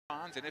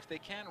And if they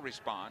can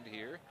respond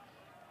here.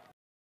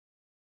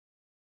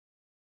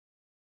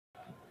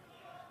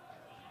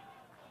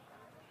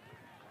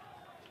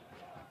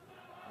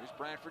 Here's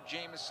Bradford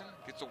Jamieson,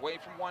 gets away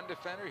from one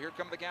defender. Here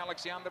come the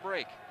Galaxy on the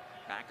break.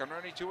 Back on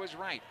Ernie to his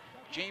right.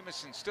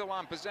 Jamieson still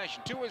on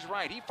possession to his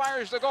right. He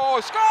fires the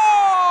goal. Score!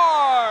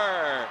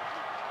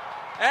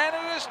 And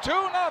it is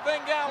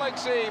 2-0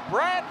 Galaxy.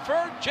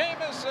 Bradford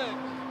Jamieson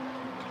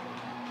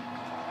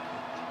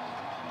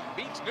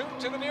beats Newton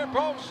to the near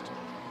post.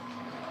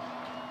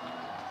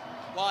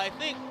 Well, I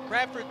think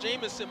Bradford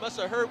Jamieson must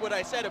have heard what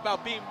I said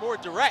about being more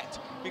direct,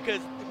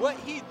 because what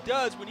he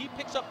does when he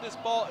picks up this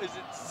ball is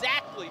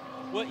exactly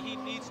what he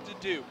needs to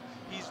do.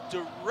 He's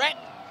direct,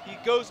 he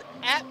goes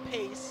at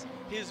pace,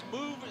 his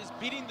move is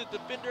beating the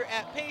defender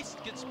at pace,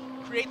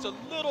 creates a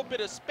little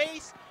bit of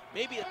space,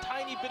 maybe a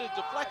tiny bit of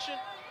deflection,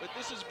 but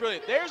this is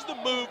brilliant. There's the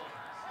move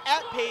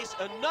at pace,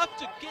 enough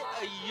to get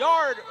a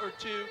yard or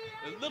two,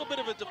 a little bit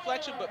of a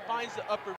deflection, but finds the upper